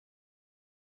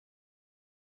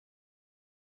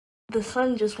The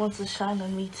sun just wants to shine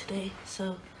on me today,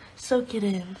 so soak it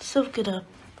in, soak it up.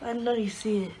 I know you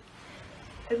see it.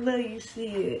 I know you see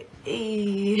it.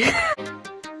 Ayy.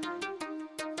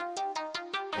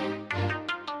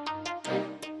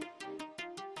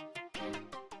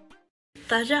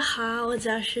 大家好，我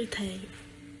叫石腿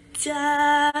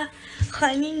家，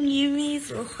欢迎你咪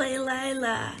总回来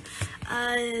了。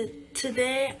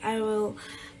Today I will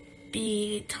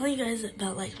be telling you guys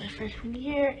about like my freshman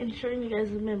year and showing you guys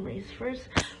the memories. First,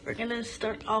 we're gonna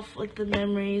start off with the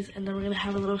memories, and then we're gonna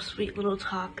have a little sweet little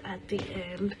talk at the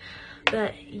end.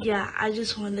 But yeah, I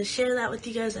just wanted to share that with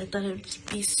you guys. I thought it would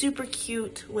be super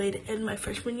cute way to end my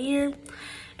freshman year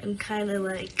and kind of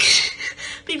like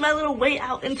be my little way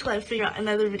out until I figure out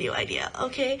another video idea,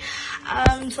 okay?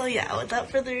 So yeah, without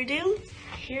further ado,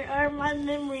 here are my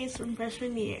memories from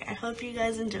freshman year. I hope you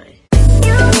guys enjoy.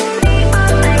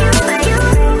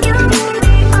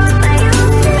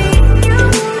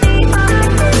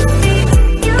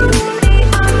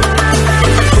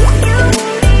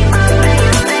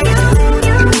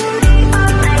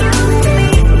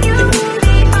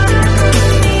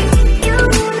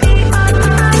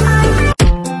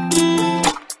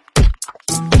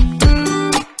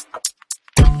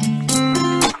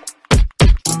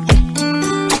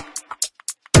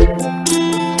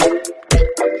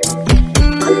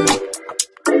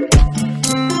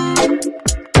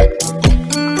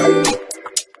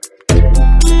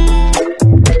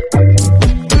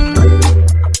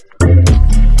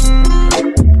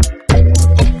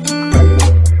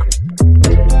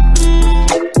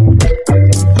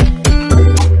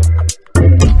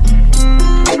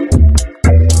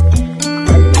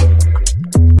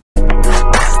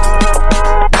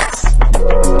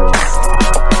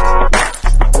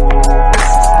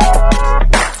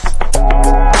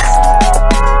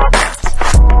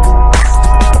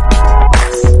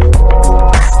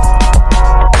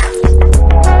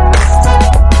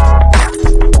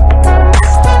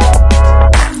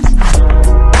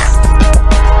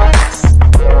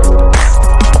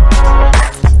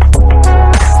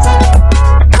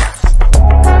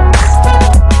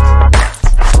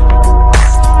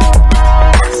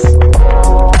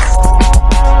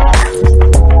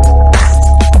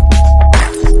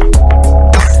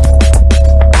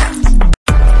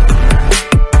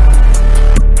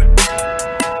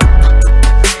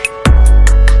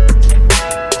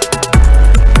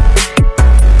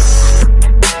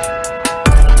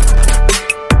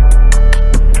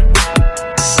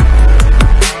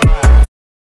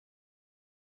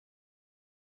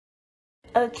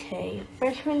 Okay,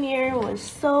 freshman year was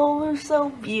so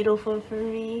beautiful for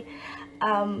me.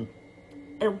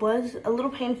 It was a little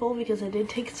painful because I did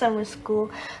take summer school,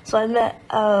 so I met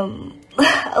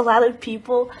a lot of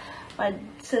people, but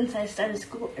since I started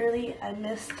school early, I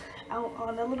missed out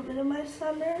on a little bit of my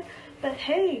summer. But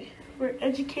hey, we're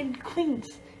educated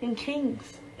queens and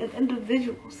kings and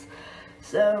individuals.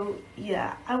 So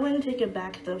yeah, I wouldn't take it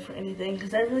back though for anything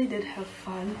because I really did have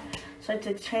fun. So I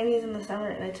took Chinese in the summer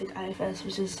and I took IFS,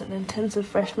 which is an intensive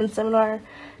freshman seminar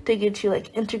to get you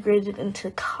like integrated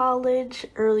into college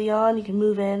early on. You can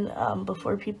move in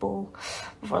before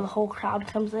the whole crowd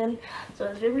comes in. So it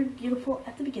was very beautiful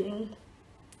at the beginning.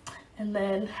 And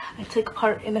then I took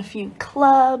part in a few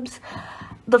clubs.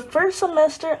 The first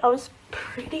semester I was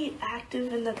pretty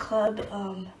active in the club.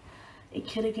 A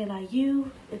Kid Again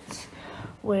IU. It's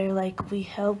where like we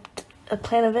helped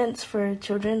plan events for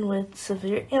children with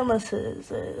severe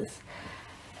illnesses.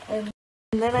 And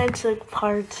then I took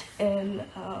part in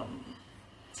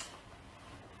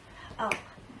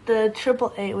the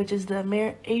AAA, which is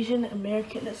the Asian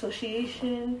American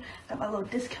Association. Got my little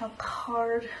discount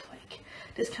card, like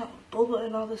discount boba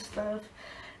and all this stuff.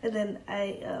 And then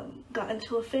I got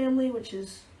into a family, which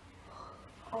is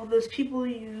all those people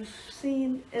you've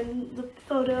seen in the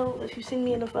photo, if you've seen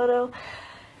me in the photo.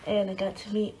 And I got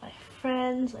to meet my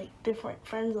friends, like different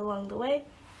friends along the way.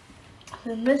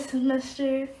 Then this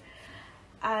semester,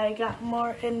 I got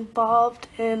more involved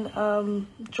in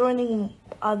joining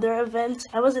other events.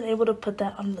 I wasn't able to put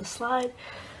that on the slide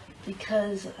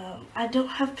because I don't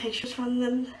have pictures from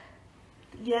them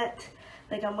yet.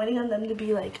 Like I'm waiting on them to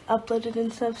be like uploaded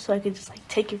and stuff so I could just like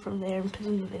take it from there and put it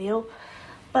in the video.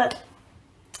 But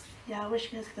yeah, I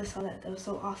wish you guys could have saw that. That was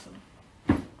so awesome.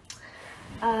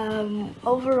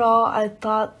 Overall, I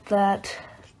thought that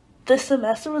this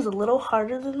semester was a little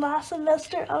harder than last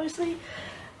semester. Obviously,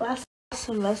 last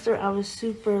semester I was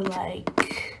super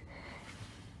like,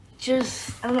 I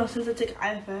don't know, since I took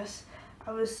IFS,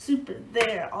 I was super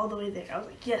there, all the way there. I was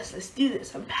like, yes, let's do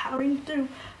this. I'm powering through.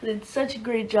 I did such a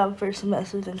great job first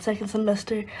semester. Then second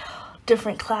semester,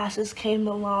 different classes came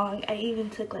along. I even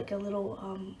took like a little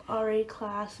RA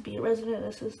class to be a resident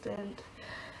assistant.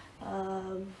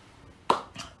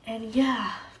 And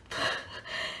yeah,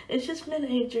 it's just been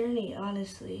a journey,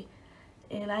 honestly.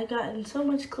 And I've gotten so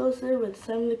much closer with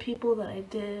some of the people that I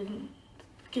did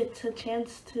get a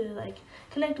chance to like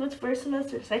connect with first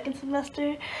semester, second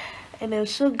semester, and it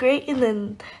was so great. And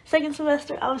then second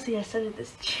semester, obviously I started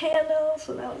this channel,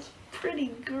 so that was pretty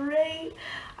great.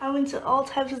 I went to all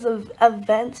types of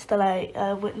events that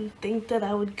I wouldn't think that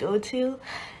I would go to.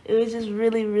 It was just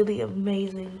really, really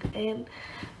amazing, and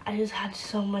I just had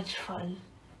so much fun.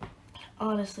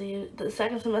 Honestly, the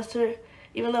second semester,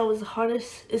 even though it was the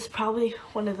hardest, is probably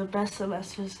one of the best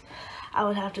semesters, I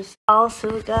would have to say.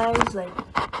 Also, guys, like,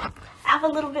 I have a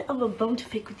little bit of a bone to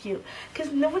pick with you,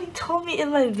 because nobody told me in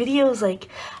my videos. Like,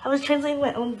 I was translating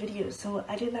my own videos, so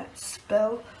I did not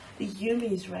spell the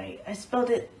Yumi's right. I spelled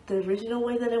it the original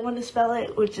way that I wanted to spell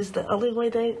it, which is the only way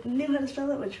that I knew how to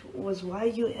spell it, which was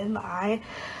Y-U-M-I,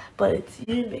 but it's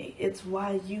Yumi. It's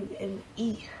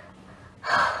Y-U-M-E.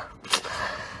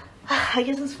 I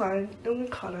guess it's fine. Don't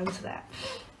get caught on to that.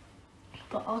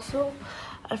 But also,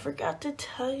 I forgot to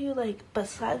tell you, like,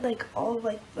 besides like all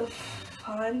like the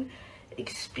fun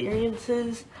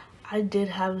experiences, I did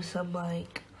have some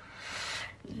like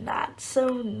not so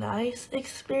nice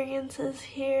experiences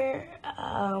here.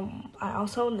 I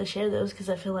also want to share those because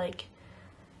I feel like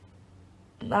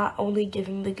not only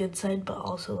giving the good side, but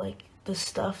also like the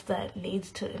stuff that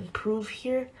needs to improve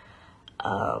here.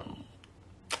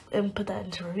 And put that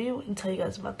into review and tell you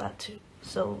guys about that too.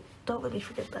 So don't let me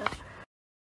forget that.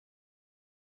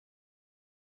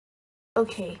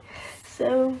 Okay,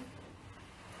 so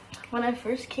when I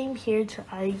first came here to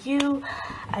IU,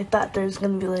 I thought there's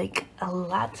gonna be like a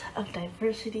lot of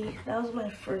diversity. That was my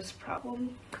first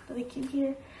problem that I came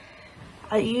here.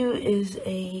 IU is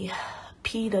a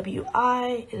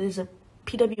PWI.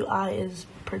 PWI is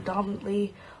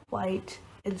predominantly white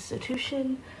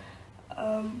institution.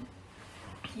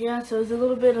 Yeah, so it's a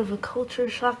little bit of a culture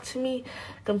shock to me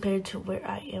compared to where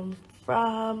I am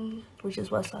from, which is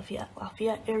West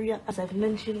Lafayette area, as I've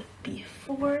mentioned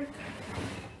before.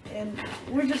 And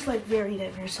we're just like very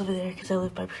diverse over there because I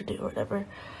live by Purdue or whatever.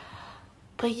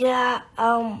 But yeah,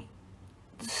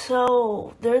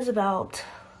 so there's about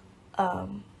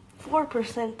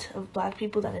 4% of black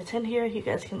people that attend here. You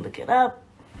guys can look it up.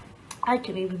 I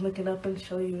can even look it up and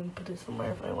show you and put it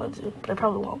somewhere if I want to, but I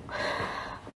probably won't.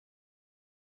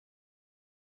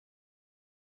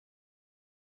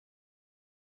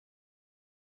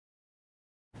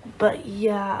 But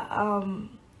yeah,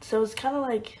 so it's kind of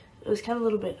like, it was kind of a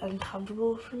little bit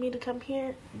uncomfortable for me to come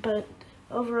here, but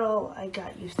overall I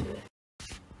got used to it.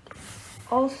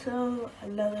 Also,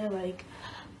 another like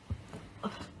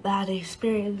bad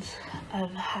experience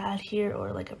I've had here,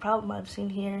 or like a problem I've seen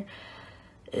here,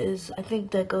 is, I think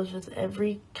that goes with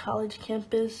every college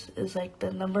campus, is like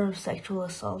the number of sexual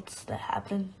assaults that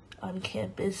happen on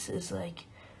campus is like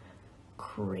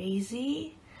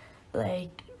crazy,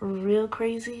 like real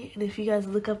crazy. And if you guys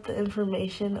look up the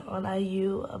information on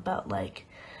IU about, like,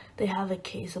 they have a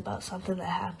case about something that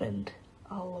happened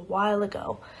a while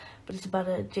ago, but it's about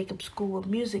a Jacob School of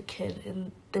Music kid,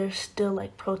 and they're still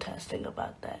like protesting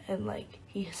about that, and like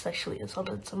he sexually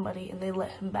assaulted somebody and they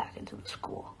let him back into the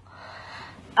school.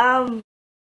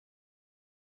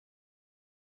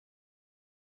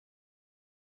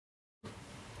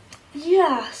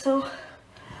 Yeah, so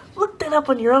look that up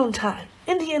on your own time.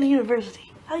 Indiana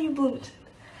University, IU Bloomington.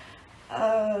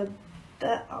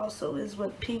 That also is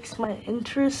what piques my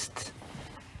interest.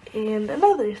 And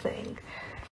another thing,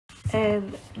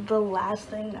 and the last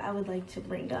thing I would like to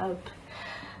bring up,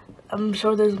 I'm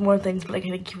sure there's more things, but I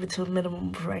gotta keep it to a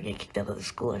minimum before I get kicked out of the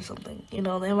school or something. You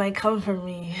know, they might come for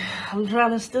me. I'm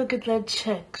trying to still get that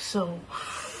check, so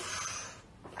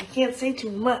I can't say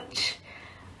too much.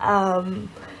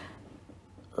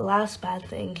 Last bad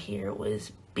thing here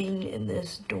was being in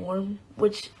this dorm,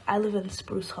 which I live in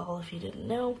Spruce Hall, if you didn't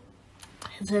know.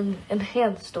 It's an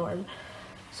enhanced dorm,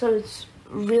 so it's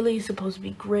really supposed to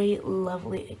be great,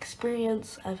 lovely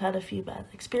experience. I've had a few bad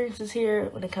experiences here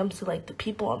when it comes to like the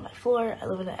people on my floor. I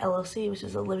live in an LLC, which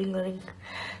is a living learning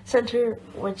center,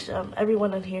 which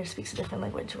everyone on here speaks a different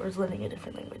language or is learning a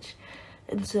different language,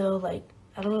 and so like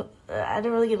I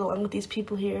didn't really get along with these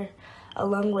people here,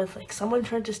 along with like someone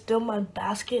trying to steal my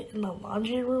basket in the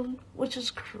laundry room, which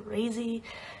is crazy.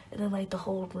 And then like the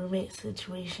whole roommate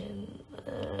situation,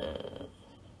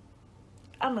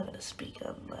 I'm not gonna speak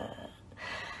on that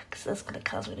because that's gonna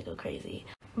cause me to go crazy.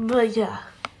 But yeah.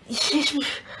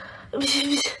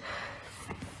 Moving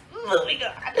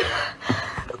on.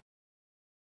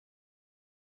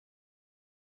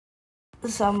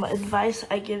 some advice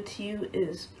I give to you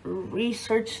is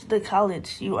research the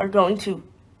college you are going to.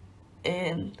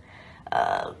 And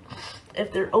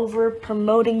if they're over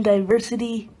promoting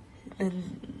diversity,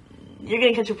 then you're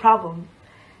gonna catch a problem.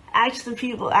 Ask the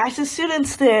people, ask the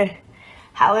students there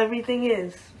how everything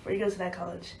is before you go to that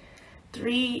college.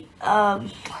 3,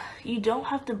 you don't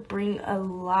have to bring a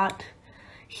lot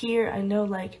here. I know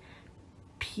like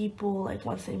people, like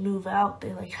once they move out,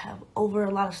 they like have over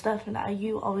a lot of stuff, and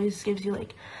IU always gives you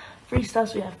like free stuff.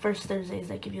 So we have First Thursdays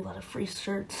that give you a lot of free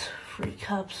shirts, free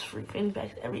cups, free fanny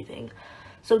bags, everything.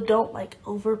 So don't like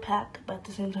overpack, but at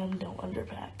the same time don't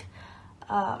underpack.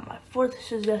 My 4th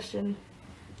suggestion,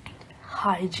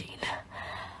 hygiene.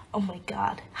 Oh my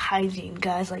god, hygiene,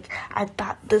 guys. Like, I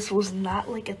thought this was not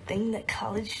like a thing that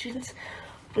college students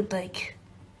would like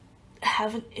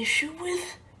have an issue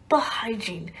with, but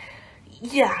hygiene.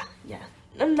 Yeah,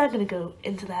 I'm not gonna go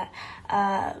into that.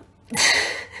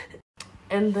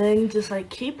 And then just like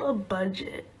keep a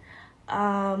budget.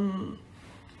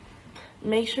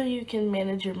 Make sure you can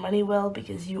manage your money well,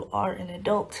 because you are an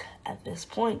adult at this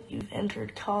point. You've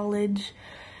entered college.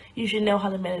 You should know how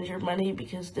to manage your money,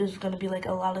 because there's going to be like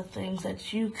a lot of things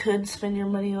that you could spend your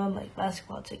money on, like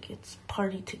basketball tickets,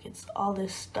 party tickets, all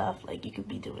this stuff like you could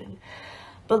be doing.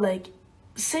 But like,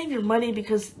 save your money,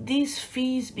 because these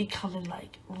fees be coming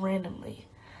like randomly.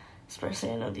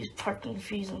 Especially, I know these parking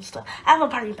fees and stuff. I have a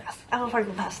parking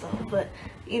pass though, but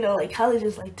you know, like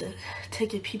colleges like to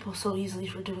ticket people so easily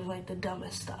for doing like the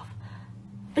dumbest stuff.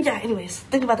 But yeah, anyways,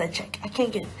 think about that check. They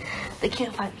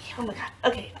can't find me. Oh my god.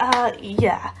 Okay,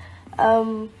 yeah.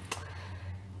 And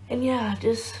yeah,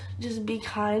 just be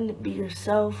kind, be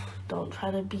yourself. Don't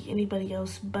try to be anybody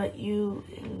else but you,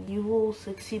 and you will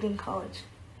succeed in college.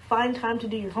 Find time to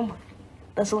do your homework.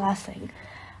 That's the last thing.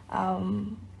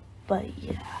 But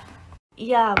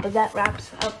yeah, but that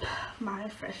wraps up my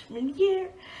freshman year,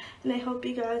 and I hope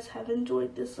you guys have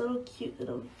enjoyed this cute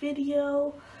little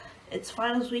video. It's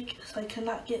finals week, so I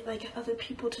cannot get like other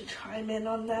people to chime in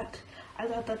on that. I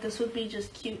thought that this would be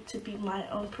just cute to be my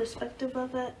own perspective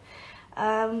of it.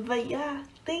 But yeah,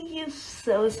 thank you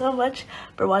so much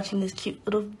for watching this cute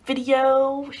little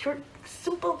video. Short,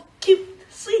 simple, cute,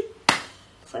 sweet.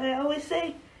 That's what I always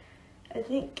say, I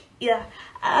think. Yeah.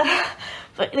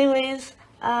 But anyways,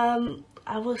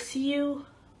 I will see you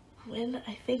when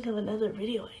I think of another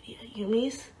video idea,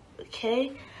 Yumis.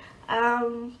 Okay?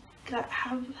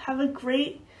 Have a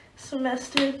great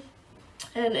semester.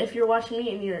 And if you're watching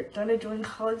me and you're gonna join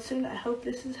college soon, I hope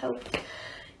this has helped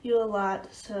you a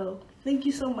lot. So thank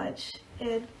you so much,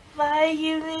 and bye,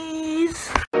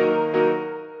 Yumis.